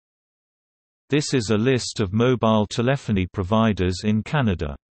This is a list of mobile telephony providers in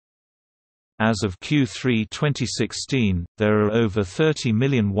Canada. As of Q3 2016, there are over 30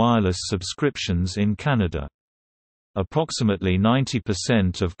 million wireless subscriptions in Canada. Approximately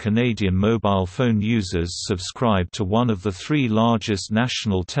 90% of Canadian mobile phone users subscribe to one of the three largest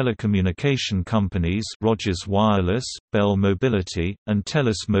national telecommunication companies, Rogers Wireless, Bell Mobility, and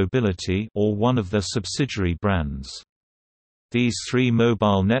TELUS Mobility, or one of their subsidiary brands. These three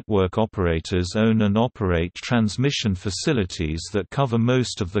mobile network operators own and operate transmission facilities that cover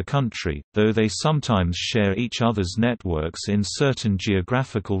most of the country, though they sometimes share each other's networks in certain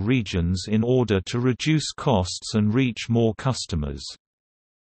geographical regions in order to reduce costs and reach more customers.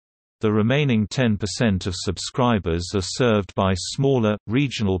 The remaining 10% of subscribers are served by smaller,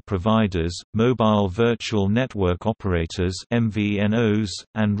 regional providers, mobile virtual network operators (MVNOs),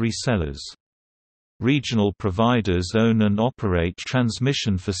 and resellers. Regional providers own and operate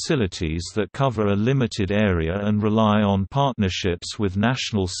transmission facilities that cover a limited area and rely on partnerships with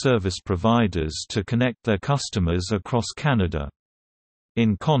national service providers to connect their customers across Canada.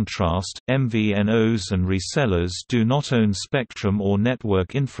 In contrast, MVNOs and resellers do not own spectrum or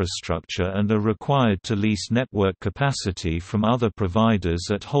network infrastructure and are required to lease network capacity from other providers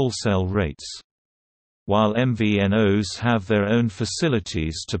at wholesale rates. While MVNOs have their own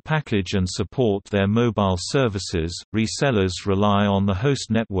facilities to package and support their mobile services, resellers rely on the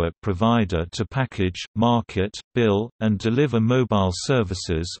host network provider to package, market, bill, and deliver mobile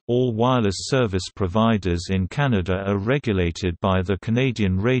services. All wireless service providers in Canada are regulated by the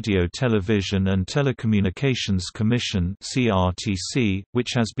Canadian Radio, Television and Telecommunications Commission (CRTC), which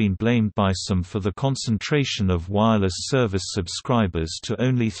has been blamed by some for the concentration of wireless service subscribers to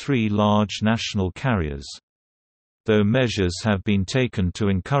only three large national carriers. Though measures have been taken to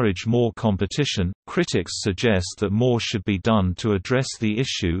encourage more competition, critics suggest that more should be done to address the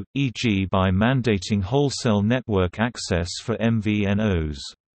issue, e.g. by mandating wholesale network access for MVNOs.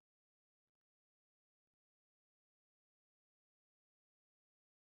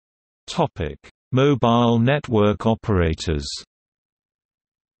 Mobile network operators.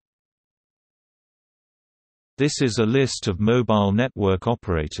 This is a list of mobile network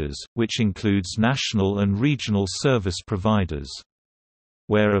operators, which includes national and regional service providers.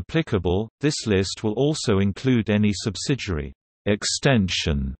 Where applicable, this list will also include any subsidiary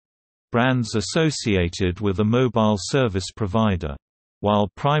extension brands associated with a mobile service provider.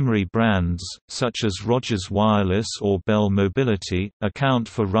 While primary brands, such as Rogers Wireless or Bell Mobility, account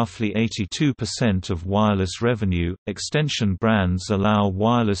for roughly 82% of wireless revenue, extension brands allow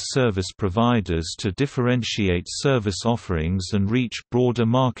wireless service providers to differentiate service offerings and reach broader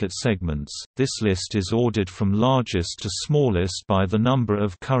market segments. This list is ordered from largest to smallest by the number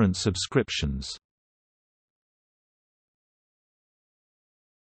of current subscriptions.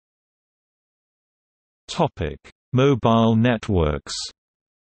 Topic: Mobile networks.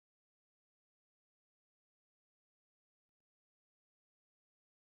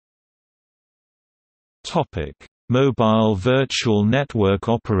 Topic: Mobile virtual network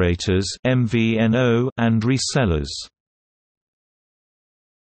operators (MVNO) and resellers.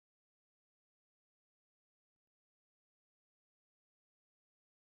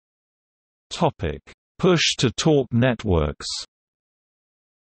 Topic: Push-to-talk networks.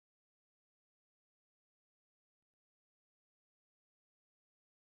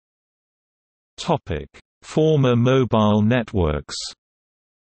 Former mobile networks.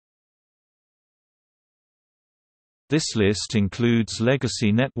 This list includes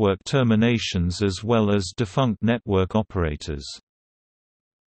legacy network terminations as well as defunct network operators.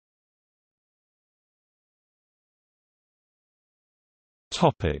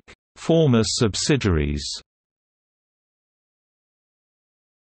 Former subsidiaries.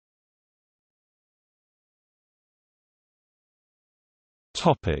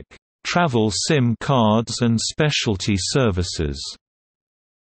 Travel SIM cards and specialty services.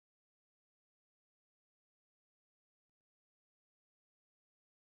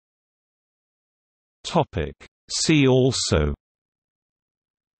 See also: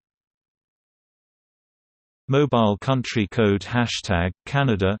 Mobile country code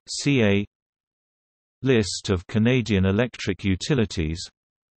 #Canada, CA, List of Canadian electric utilities,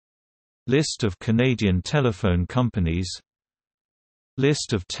 List of Canadian telephone companies,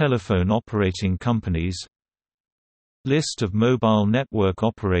 List of telephone operating companies, List of mobile network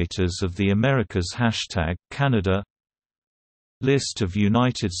operators of the Americas #Canada, List of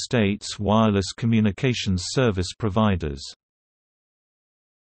United States wireless communications service providers.